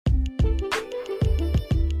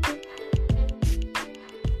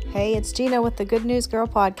Hey, it's Gina with the Good News Girl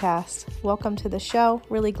podcast. Welcome to the show.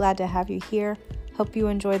 Really glad to have you here. Hope you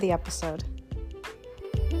enjoy the episode.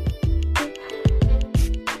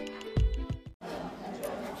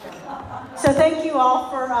 So thank you all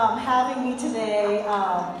for having me today.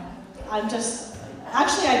 I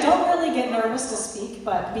don't really get nervous to speak,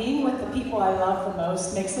 but being with the people I love the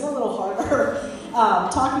most makes it a little harder.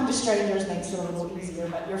 Talking to strangers makes it a little easier,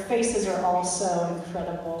 but your faces are all so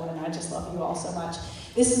incredible, and I just love you all so much.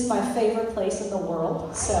 This is my favorite place in the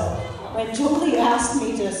world, so when Julie asked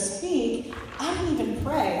me to speak, I didn't even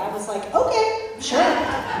pray. I was like, okay, sure.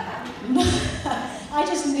 I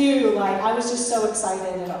just knew, I was just so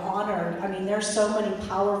excited and honored. I mean, there's so many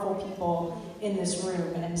powerful people in this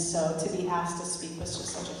room, and so to be asked to speak was just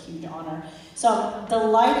such a huge honor. So I'm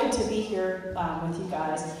delighted to be here with you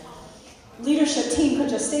guys. Leadership team, could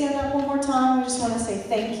just stand up one more time? I just want to say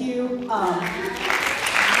thank you.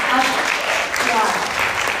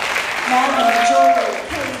 Maggie, Jolie,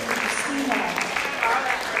 Katie, Christina.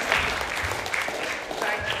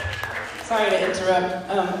 Sorry to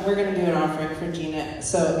interrupt. We're going to do an offering for Gina,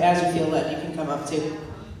 so as you feel led, you can come up too.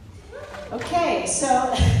 Okay,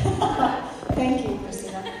 so thank you,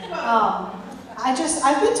 Christina.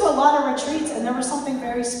 I've been to a lot of retreats, and there was something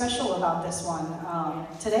very special about this one.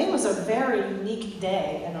 Today was a very unique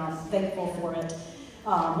day, and I'm thankful for it.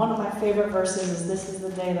 One of my favorite verses is, "This is the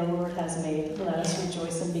day the Lord has made. Let us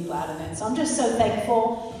rejoice and be glad in it." So I'm just so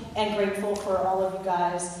thankful and grateful for all of you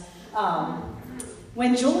guys.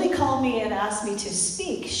 When Julie called me and asked me to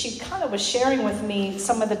speak, she kind of was sharing with me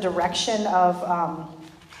some of the direction of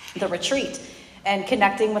the retreat and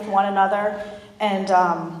connecting with one another. And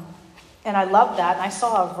I loved that. And I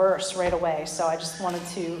saw a verse right away, so I just wanted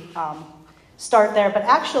to start there. But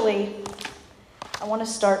actually, I want to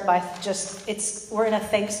start by we're in a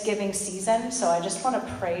Thanksgiving season, so I just want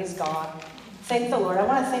to praise God. Thank the Lord. I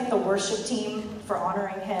want to thank the worship team for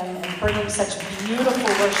honoring him and bringing such beautiful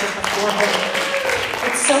worship before him.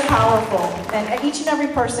 It's so powerful. And each and every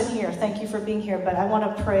person here, thank you for being here. But I want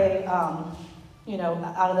to pray, out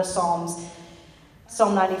of the Psalms,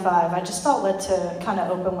 Psalm 95. I just felt led to kind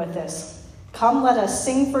of open with this. Come, let us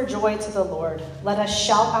sing for joy to the Lord. Let us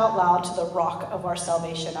shout out loud to the rock of our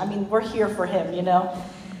salvation. I mean, we're here for him,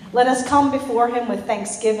 Let us come before him with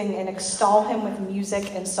thanksgiving and extol him with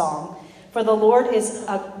music and song. For the Lord is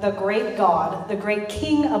the great God, the great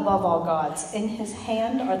King above all gods. In his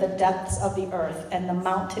hand are the depths of the earth, and the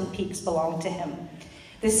mountain peaks belong to him.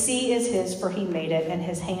 The sea is his, for he made it, and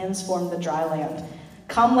his hands formed the dry land.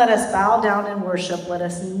 Come, let us bow down and worship. Let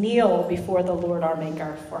us kneel before the Lord our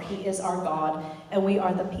Maker, for he is our God, and we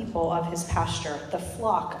are the people of his pasture, the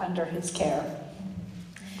flock under his care.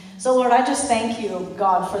 So, Lord, I just thank you,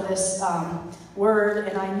 God, for this word,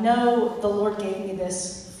 and I know the Lord gave me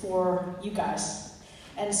this for you guys.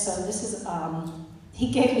 And so this is,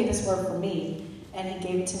 he gave me this word for me, and he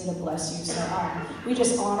gave it to me to bless you. So we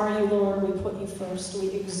just honor you, Lord. We put you first. We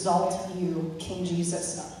exalt you, King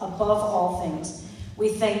Jesus, above all things. We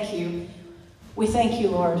thank you. We thank you,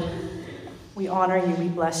 Lord. We honor you. We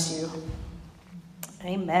bless you.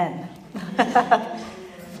 Amen.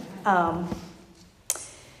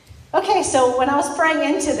 Okay, so when I was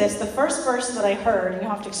praying into this, the first verse that I heard, and you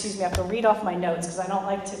have to excuse me, I have to read off my notes because I don't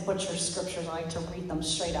like to butcher scriptures. I like to read them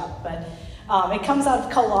straight up. But it comes out of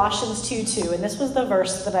Colossians 2:2, and this was the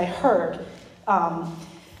verse that I heard.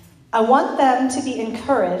 I want them to be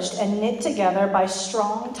encouraged and knit together by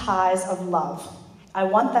strong ties of love. I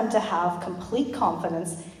want them to have complete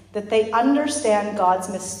confidence that they understand God's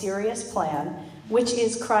mysterious plan, which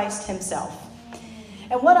is Christ himself.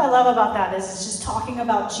 And what I love about that is it's just talking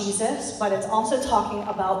about Jesus, but it's also talking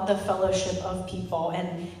about the fellowship of people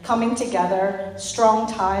and coming together, strong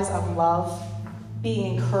ties of love,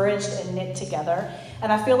 being encouraged and knit together.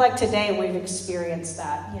 And I feel like today we've experienced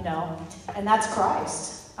that, and that's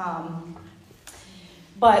Christ.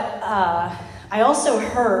 But I also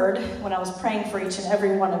heard, when I was praying for each and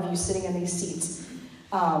every one of you sitting in these seats,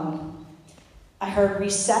 I heard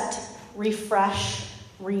reset, refresh,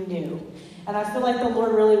 renew. And I feel like the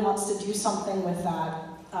Lord really wants to do something with that,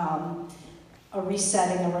 a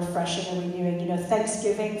resetting, a refreshing, a renewing.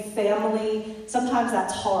 Thanksgiving, family, sometimes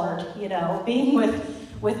that's hard, being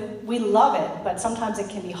we love it, but sometimes it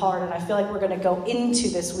can be hard. And I feel like we're going to go into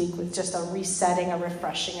this week with just a resetting, a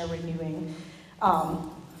refreshing, a renewing.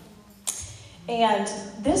 And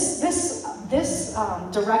this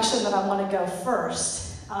direction that I want to go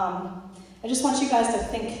first, I just want you guys to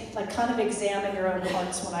think, kind of examine your own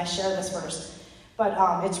hearts when I share this verse. But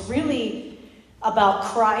it's really about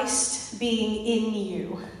Christ being in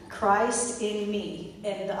you, Christ in me.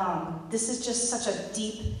 And this is just such a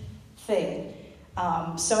deep thing.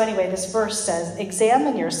 So anyway, this verse says,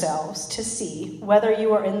 examine yourselves to see whether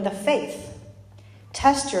you are in the faith.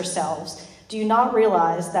 Test yourselves. Do you not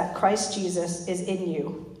realize that Christ Jesus is in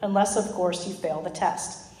you? Unless, of course, you fail the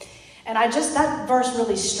test. And that verse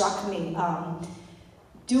really struck me.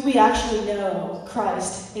 Do we actually know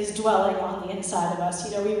Christ is dwelling on the inside of us?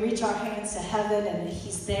 We reach our hands to heaven and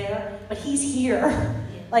he's there, but he's here.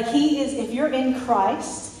 Like he is, if you're in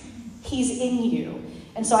Christ, he's in you.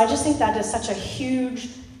 And so I just think that is such a huge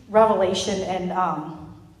revelation. And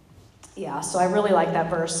so I really like that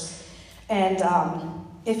verse. And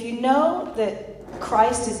if you know that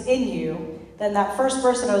Christ is in you, then that first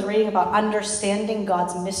verse that I was reading about understanding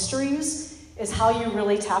God's mysteries is how you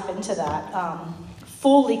really tap into that,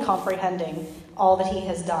 fully comprehending all that he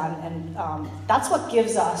has done. And that's what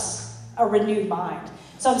gives us a renewed mind.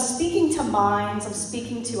 So I'm speaking to minds, I'm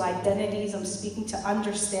speaking to identities, I'm speaking to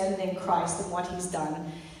understanding Christ and what he's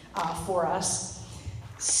done for us.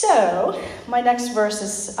 So my next verse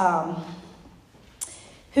is,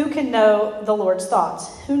 who can know the Lord's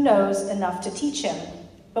thoughts? Who knows enough to teach him?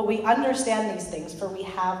 But we understand these things, for we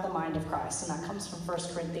have the mind of Christ. And that comes from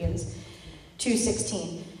 1 Corinthians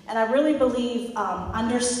 2:16. And I really believe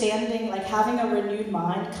understanding, like having a renewed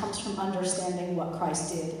mind, comes from understanding what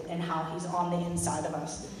Christ did and how he's on the inside of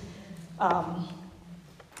us.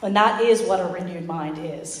 And that is what a renewed mind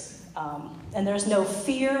is. And there's no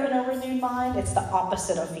fear in a renewed mind. It's the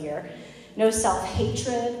opposite of fear. No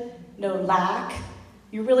self-hatred, no lack.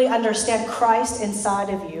 You really understand Christ inside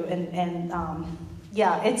of you.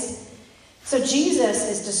 So Jesus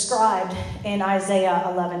is described in Isaiah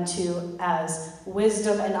 11:2 as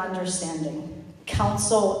wisdom and understanding,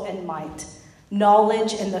 counsel and might,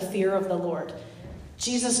 knowledge and the fear of the Lord.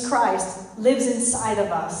 Jesus Christ lives inside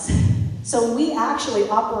of us. So we actually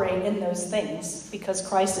operate in those things because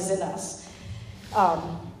Christ is in us.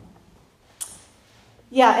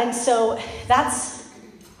 And so that's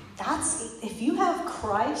if you have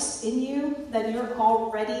Christ in you, then you're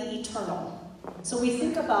already eternal. So we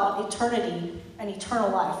think about eternity and eternal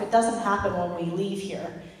life. It doesn't happen when we leave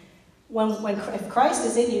here. If Christ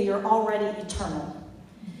is in you, you're already eternal.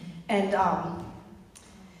 And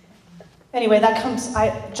anyway, that comes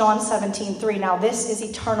John 17:3. Now this is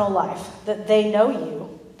eternal life, that they know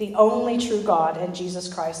you, the only true God, and Jesus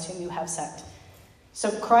Christ whom you have sent.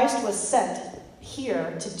 So Christ was sent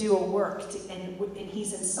here to do a work, and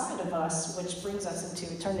he's inside of us, which brings us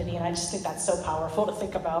into eternity. And I just think that's so powerful to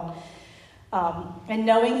think about. And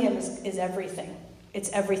knowing him is everything. It's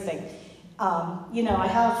everything. I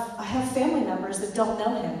have family members that don't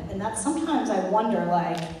know him, and that sometimes I wonder,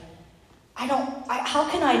 how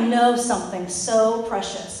can I know something so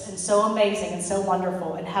precious and so amazing and so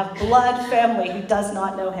wonderful and have blood family who does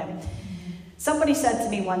not know him? Somebody said to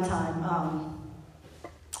me one time,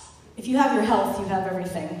 if you have your health, you have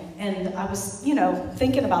everything. And I was,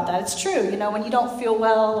 thinking about that. It's true, when you don't feel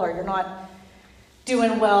well or you're not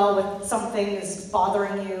doing well with something is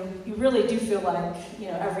bothering you, you really do feel like,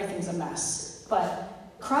 everything's a mess. But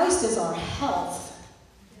Christ is our health.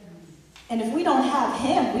 And if we don't have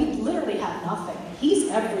him, we literally have nothing. He's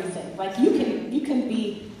everything. Like you can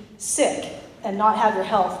be sick and not have your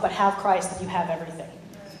health, but have Christ and you have everything.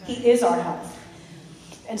 He is our health.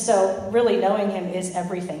 And so really knowing him is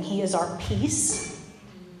everything. He is our peace.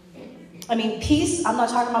 I mean, peace, I'm not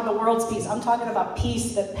talking about the world's peace. I'm talking about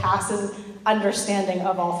peace that passes understanding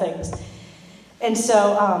of all things. And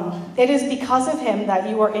so it is because of him that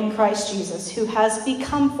you are in Christ Jesus, who has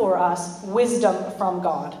become for us wisdom from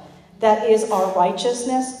God. That is our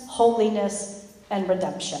righteousness, holiness, and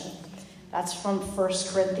redemption. That's from 1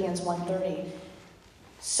 Corinthians 1:30.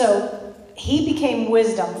 So he became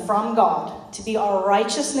wisdom from God to be our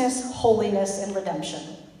righteousness, holiness, and redemption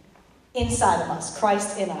inside of us,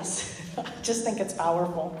 Christ in us. I just think it's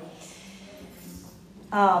powerful.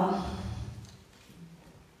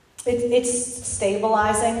 It's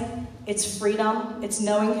stabilizing. It's freedom. It's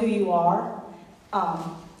knowing who you are.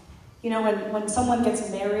 When someone gets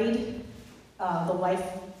married, the wife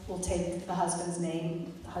will take the husband's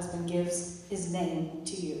name. The husband gives his name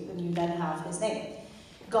to you, and you then have his name.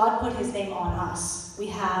 God put his name on us. We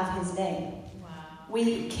have his name. Wow.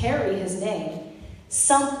 We carry his name.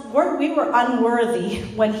 We were unworthy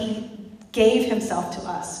when he gave himself to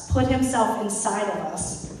us, put himself inside of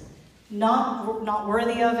us. Not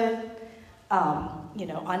worthy of it,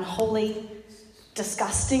 unholy,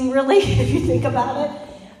 disgusting, really, if you think about it.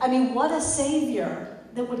 I mean, what a savior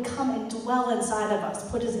that would come and dwell inside of us,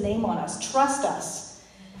 put his name on us, trust us.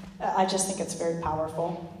 I just think it's very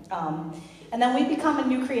powerful. And then we become a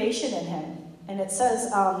new creation in him. And it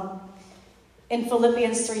says in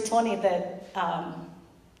Philippians 3:20 that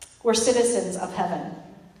We're citizens of heaven.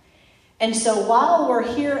 And so while we're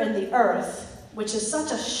here in the earth, which is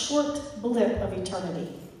such a short blip of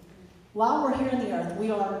eternity, while we're here in the earth,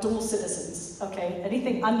 we are dual citizens, okay?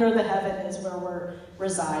 Anything under the heaven is where we're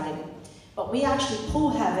residing. But we actually pull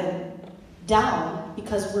heaven down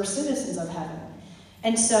because we're citizens of heaven.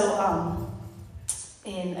 And so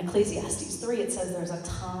in Ecclesiastes 3, it says there's a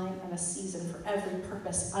time and a season for every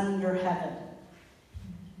purpose under heaven.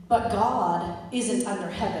 But God isn't under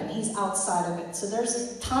heaven. He's outside of it. So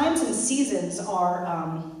there's times and seasons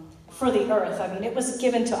are for the earth. I mean, it was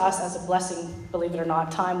given to us as a blessing, believe it or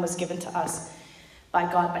not. Time was given to us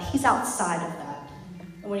by God, but he's outside of that.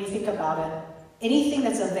 And when you think about it, anything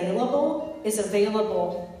that's available is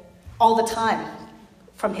available all the time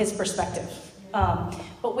from his perspective.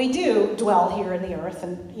 But we do dwell here in the earth,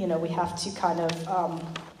 and, we have to kind of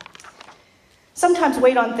sometimes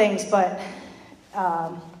wait on things, but,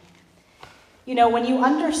 when you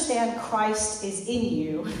understand Christ is in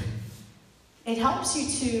you, it helps you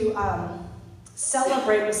to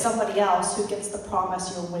celebrate with somebody else who gets the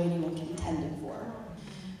promise you're waiting and contending for,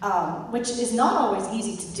 which is not always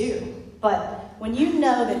easy to do. But when you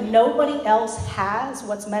know that nobody else has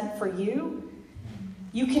what's meant for you,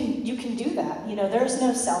 you can do that. There's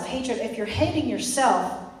no self-hatred. If you're hating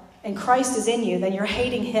yourself and Christ is in you, then you're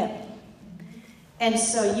hating him. And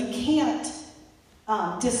so you can't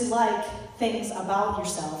dislike things about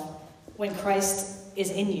yourself when Christ is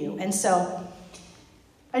in you. And so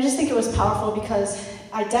I just think it was powerful because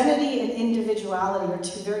identity and individuality are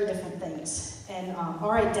two very different things. And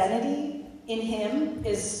our identity in him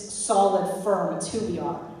is solid, firm. It's who we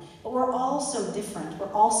are. But we're all so different.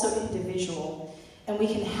 We're also individual. And we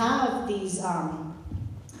can have these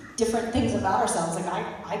different things about ourselves. Like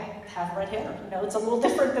I have red hair. It's a little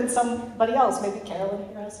different than somebody else. Maybe Carolyn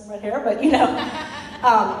here has some red hair. But,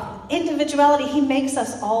 individuality, he makes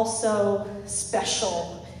us all so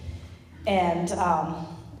special. And,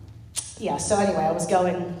 so anyway, I was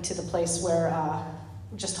going to the place where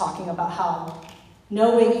we're just talking about how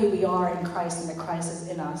knowing who we are in Christ and that Christ is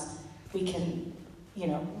in us, we can,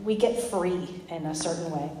 we get free in a certain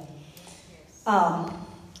way.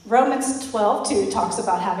 Romans 12:2 talks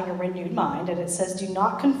about having a renewed mind, and it says, do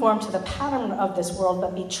not conform to the pattern of this world,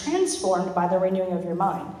 but be transformed by the renewing of your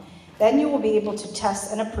mind. Then you will be able to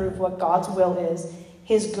test and approve what God's will is,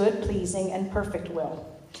 his good, pleasing, and perfect will.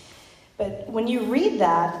 But when you read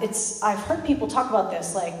that, I've heard people talk about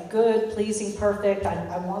this, like good, pleasing, perfect.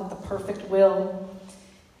 I want the perfect will.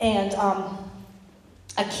 And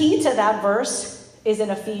a key to that verse is in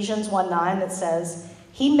Ephesians 1:9 that says,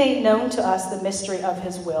 he made known to us the mystery of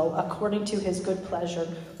his will according to his good pleasure,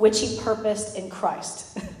 which he purposed in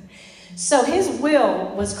Christ. So his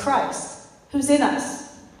will was Christ, who's in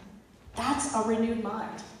us. That's a renewed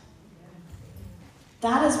mind.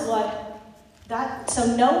 So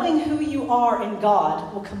knowing who you are in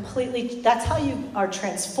God will that's how you are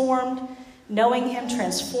transformed. Knowing him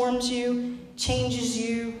transforms you, changes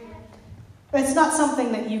you. But it's not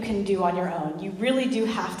something that you can do on your own. You really do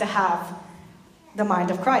have to have the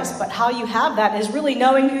mind of Christ. But how you have that is really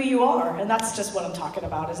knowing who you are. And that's just what I'm talking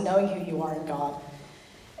about, is knowing who you are in God.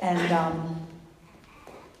 And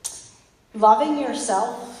loving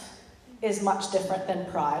yourself is much different than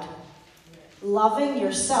pride. Loving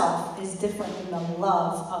yourself is different than the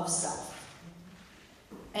love of self.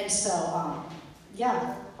 And so,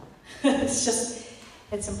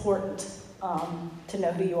 it's important to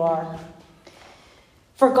know who you are.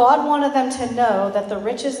 For God wanted them to know that the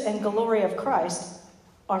riches and glory of Christ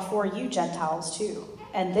are for you Gentiles too.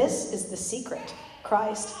 And this is the secret.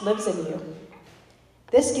 Christ lives in you.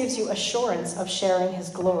 This gives you assurance of sharing his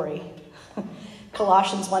glory.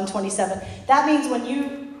 Colossians 1:27. That means when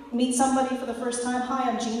you meet somebody for the first time, hi,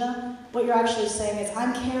 I'm Gina, what you're actually saying is,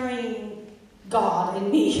 I'm carrying God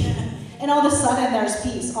in me. And all of a sudden there's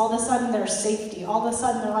peace. All of a sudden there's safety. All of a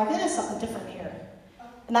sudden they're like, there's something different here.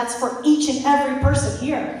 And that's for each and every person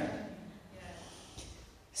here.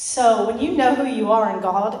 So when you know who you are in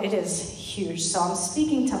God, it is huge. So I'm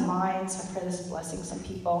speaking to minds. I pray this is blessing some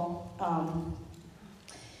people.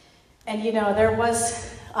 There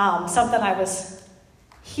was something I was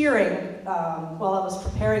hearing while I was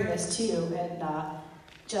preparing this too. And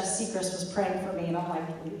Jess Seacrest was praying for me. And I'm like,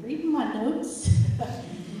 are you reading my notes?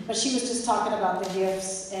 But she was just talking about the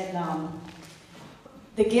gifts. And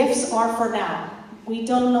the gifts are for now. We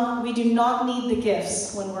do not need the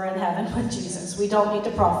gifts when we're in heaven with Jesus. We don't need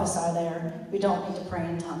to prophesy there. We don't need to pray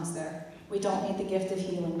in tongues there. We don't need the gift of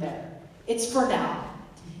healing there. It's for now.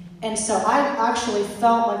 And so I actually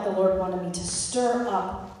felt like the Lord wanted me to stir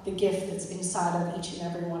up the gift that's inside of each and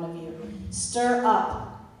every one of you. Stir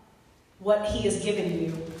up what he has given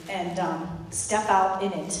you and step out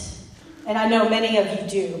in it. And I know many of you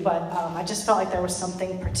do, but I just felt like there was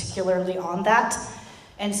something particularly on that.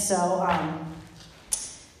 And so,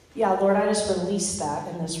 yeah, Lord, I just release that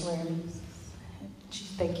in this room.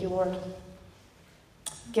 Thank you, Lord.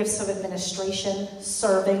 Gifts of administration,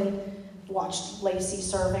 serving. Watched Lacey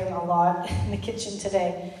serving a lot in the kitchen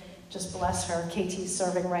today. Just bless her. KT's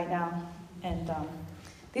serving right now. And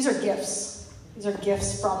these are gifts. These are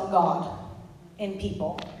gifts from God in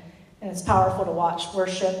people. And it's powerful to watch.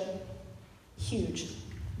 Worship. Huge.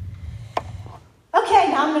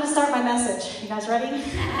 Okay, now I'm going to start my message. You guys ready?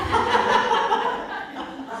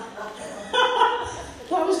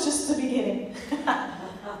 That was just the beginning.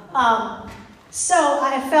 So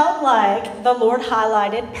I felt like the Lord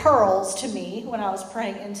highlighted pearls to me when I was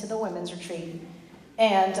praying into the women's retreat.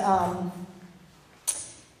 And I'll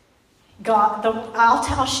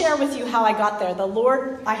share with you how I got there. The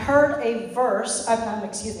Lord, I heard a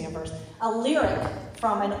lyric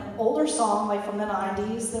from an older song, like from the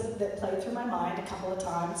 90s, that played through my mind a couple of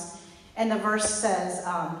times. And the verse says,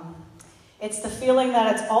 it's the feeling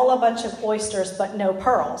that it's all a bunch of oysters but no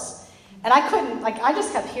pearls. And I couldn't, I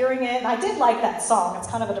just kept hearing it. And I did like that song. It's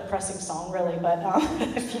kind of a depressing song, really. But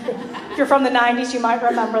if you're from the 90s, you might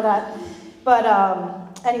remember that. But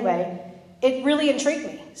anyway, it really intrigued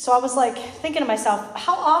me. So I was thinking to myself,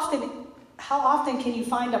 how often can you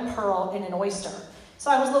find a pearl in an oyster?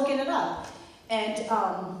 So I was looking it up. And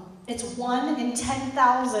it's 1 in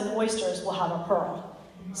 10,000 oysters will have a pearl.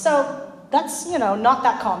 So that's, not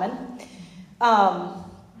that common.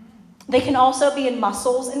 They can also be in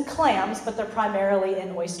mussels and clams, but they're primarily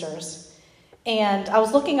in oysters. And I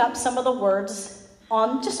was looking up some of the words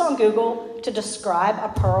on Google to describe a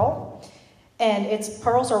pearl. And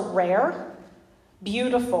pearls are rare,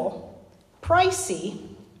 beautiful, pricey,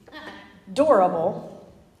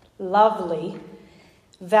 durable, lovely,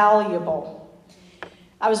 valuable.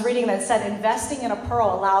 I was reading that said investing in a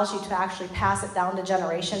pearl allows you to actually pass it down to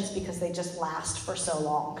generations because they just last for so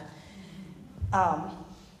long.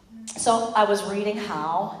 So I was reading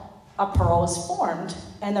how a pearl is formed,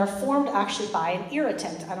 and they're formed actually by an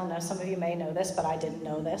irritant. I don't know, some of you may know this, but I didn't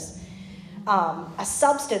know this. A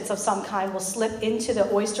substance of some kind will slip into the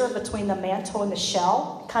oyster between the mantle and the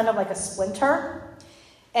shell, kind of like a splinter,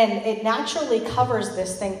 and it naturally covers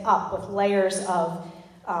this thing up with layers of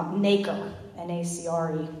nacre.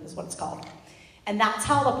 N-A-C-R-E is what it's called. And that's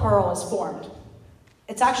how the pearl is formed.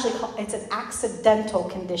 It's an accidental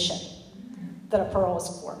condition that a pearl is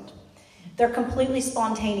formed. They're completely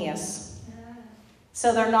spontaneous. So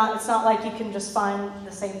it's not like you can just find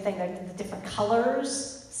the same thing. They're the different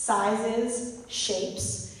colors, sizes,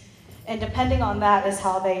 shapes. And depending on that is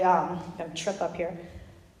how they, I'm going to trip up here,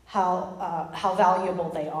 how valuable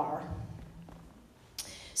they are.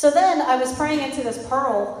 So then I was praying into this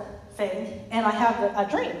pearl thing, and I have a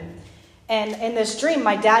dream. And in this dream,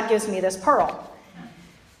 my dad gives me this pearl.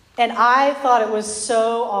 And I thought it was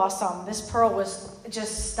so awesome. This pearl was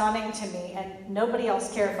just stunning to me, and nobody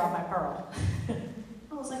else cared about my pearl.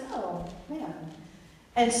 I was like, oh, man.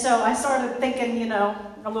 And so I started thinking,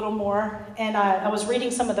 a little more, and I was reading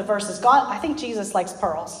some of the verses. I think Jesus likes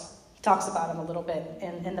pearls. He talks about them a little bit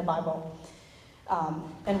in the Bible.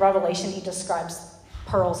 In Revelation, he describes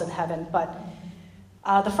pearls in heaven, but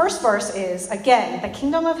the first verse is, again, the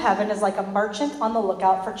kingdom of heaven is like a merchant on the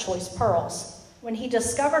lookout for choice pearls. When he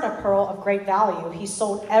discovered a pearl of great value, he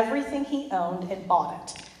sold everything he owned and bought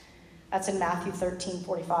it. That's in Matthew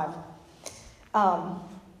 13:45.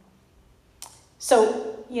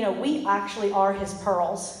 So, we actually are his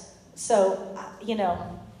pearls. So,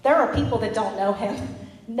 there are people that don't know him.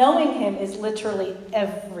 Knowing him is literally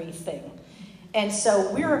everything. And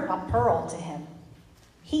so we're a pearl to him.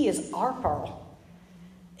 He is our pearl.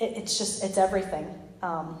 It's everything.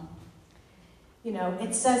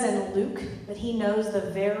 It says in Luke that he knows the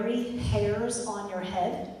very hairs on your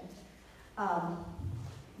head.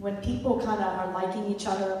 When people kind of are liking each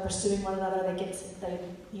other, pursuing one another, they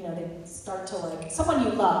start to someone you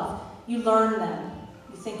love. You learn them.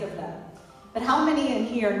 You think of them. But how many in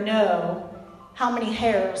here know how many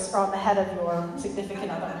hairs are on the head of your significant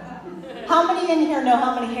other? How many in here know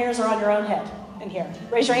how many hairs are on your own head in here?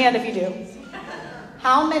 Raise your hand if you do.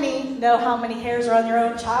 How many know how many hairs are on your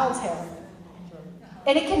own child's hair?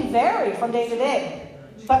 And it can vary from day to day.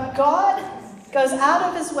 But God goes out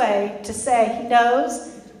of his way to say he knows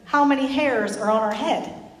how many hairs are on our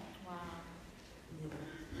head.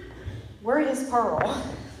 We're his pearl.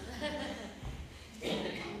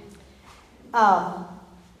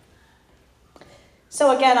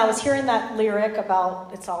 So again, I was hearing that lyric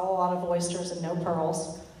about it's all a lot of oysters and no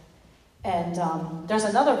pearls. And there's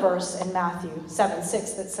another verse in Matthew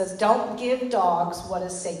 7:6 that says, "Don't give dogs what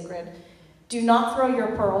is sacred. Do not throw your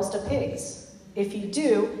pearls to pigs. If you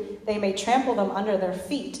do, they may trample them under their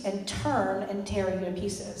feet and turn and tear you to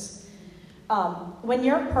pieces." When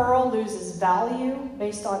your pearl loses value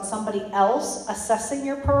based on somebody else assessing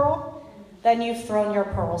your pearl, then you've thrown your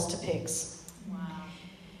pearls to pigs. Wow.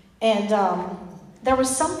 And there was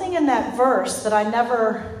something in that verse that I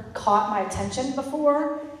never caught my attention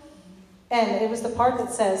before. And it was the part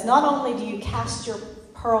that says, not only do you cast your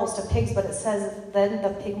pearls to pigs, but it says then the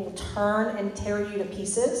pig will turn and tear you to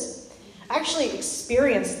pieces. I actually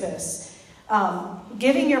experienced this.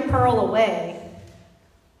 Giving your pearl away,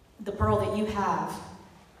 the pearl that you have,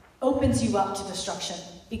 opens you up to destruction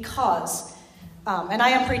because, and I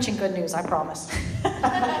am preaching good news, I promise.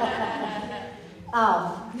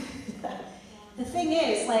 The thing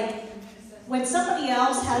is, like, when somebody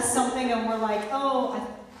else has something and we're like, oh,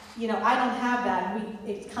 I don't have that,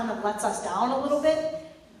 it kind of lets us down a little bit.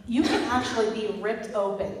 You can actually be ripped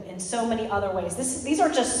open in so many other ways. These are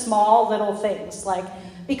just small little things, like,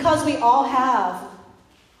 because we all have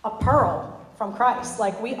a pearl from Christ.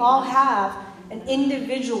 Like, we all have an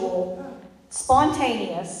individual,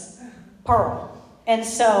 spontaneous pearl. And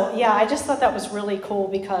so, yeah, I just thought that was really cool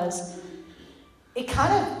because it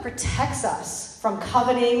kind of protects us from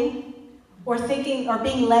coveting or thinking or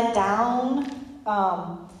being let down.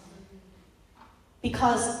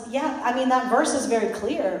 Because, that verse is very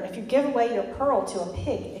clear. If you give away your pearl to a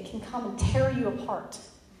pig, it can come and tear you apart.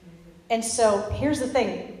 And so here's the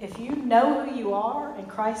thing. If you know who you are and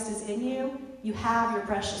Christ is in you, you have your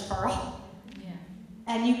precious pearl. Yeah.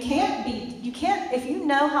 And you can't, if you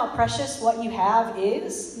know how precious what you have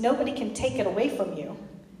is, nobody can take it away from you.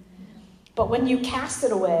 But when you cast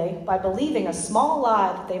it away by believing a small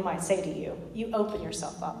lie that they might say to you, you open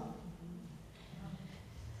yourself up.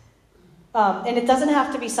 And it doesn't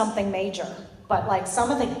have to be something major, but like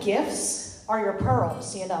some of the gifts are your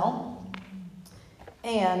pearls,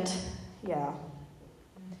 And, yeah.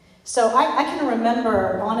 So I can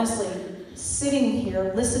remember, honestly, sitting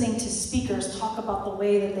here listening to speakers talk about the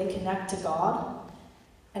way that they connect to God.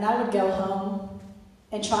 And I would go home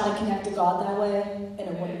and try to connect to God that way, and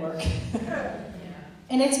it wouldn't work.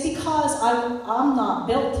 And it's because I'm not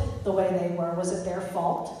built the way they were. Was it their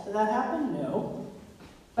fault that that happened? No.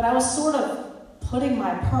 But I was sort of putting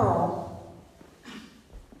my pearl,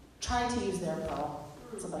 trying to use their pearl.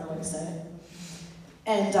 That's a better way to say it.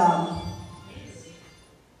 And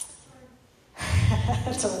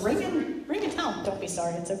it's a ringing tone. Don't be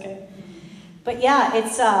sorry, it's okay. But yeah,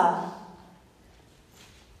 it's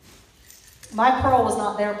my pearl was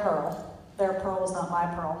not their pearl. Their pearl was not my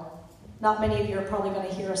pearl. Not many of you are probably going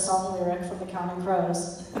to hear a song lyric from the Counting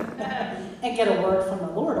Crows and get a word from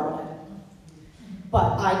the Lord on it.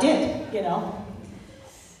 But I did,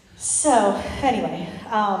 So, anyway,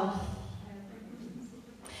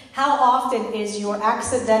 how often is your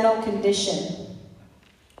accidental condition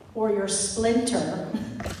or your splinter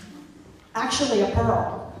actually a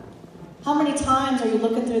pearl? How many times are you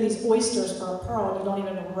looking through these oysters for a pearl and you don't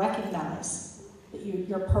even recognize that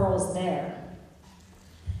your pearl is there?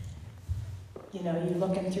 You're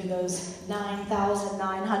looking through those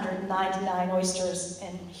 9,999 oysters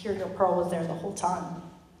and here your pearl was there the whole time.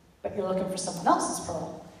 But you're looking for someone else's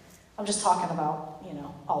pearl. I'm just talking about,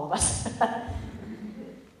 all of us.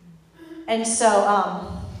 And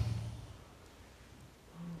so,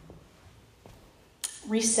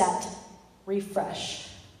 reset, refresh,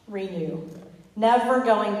 renew. Never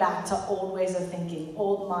going back to old ways of thinking,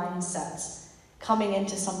 old mindsets, coming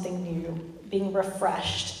into something new, being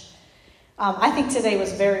refreshed. I think today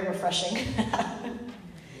was very refreshing.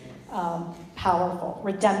 Powerful.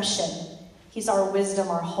 Redemption. He's our wisdom,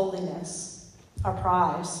 our holiness, our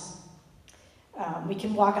prize. We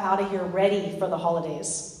can walk out of here ready for the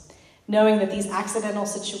holidays, knowing that these accidental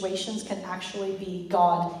situations can actually be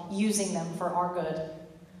God using them for our good.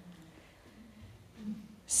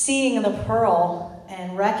 Seeing the pearl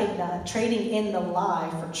and trading in the lie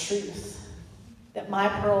for truth. That my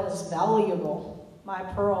pearl is valuable. My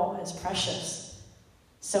pearl is precious.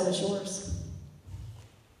 So is yours.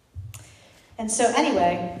 And so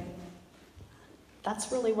anyway,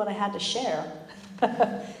 that's really what I had to share.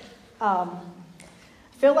 I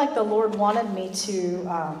feel like the Lord wanted me to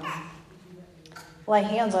lay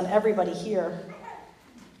hands on everybody here,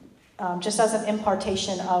 just as an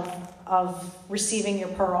impartation of receiving your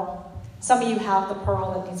pearl. Some of you have the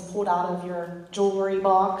pearl that gets pulled out of your jewelry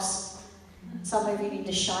box. Some of you need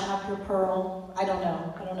to shine up your pearl. I don't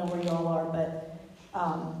know where you all are, but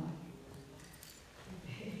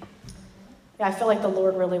I feel like the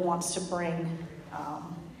Lord really wants to bring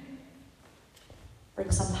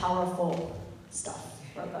bring some powerful stuff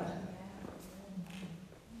for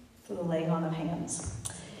the laying on of hands.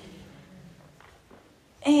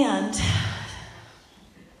 And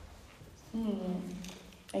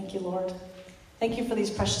thank you, Lord. Thank you for these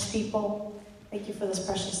precious people. Thank you for this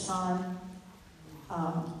precious time.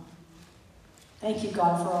 Thank you,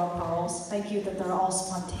 God, for our pearls. Thank you that they're all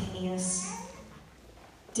spontaneous,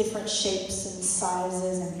 different shapes and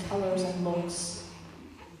sizes and colors and looks.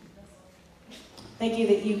 Thank you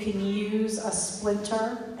that you can use a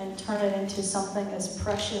splinter and turn it into something as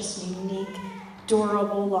precious, unique,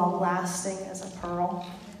 durable, long-lasting as a pearl.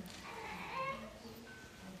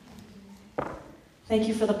 Thank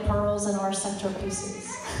you for the pearls in our centerpieces.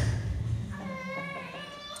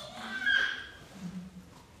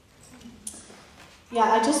 Yeah,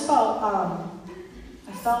 I just felt, I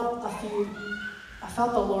felt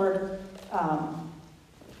the Lord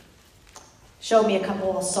show me a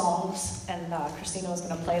couple of songs, and Christina was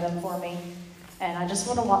going to play them for me. And I'm just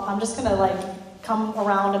going to come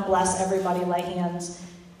around and bless everybody, lay hands,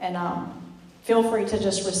 and feel free to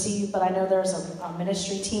just receive. But I know there's a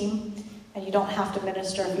ministry team, and you don't have to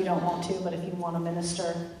minister if you don't want to, but if you want to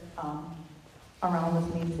minister around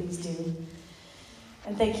with me, please do.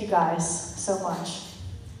 And thank you guys so much.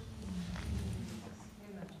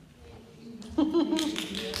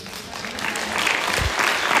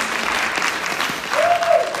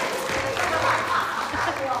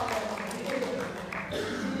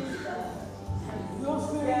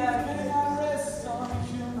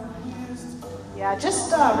 Yeah,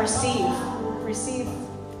 just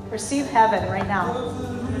receive heaven right now.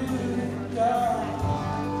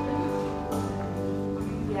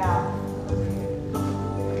 Yeah.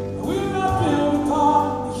 We're not built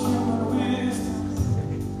upon human wisdom.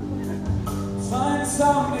 Find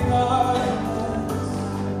sounding arguments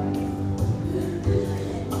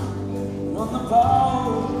on the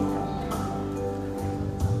power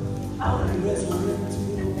of the resurrection.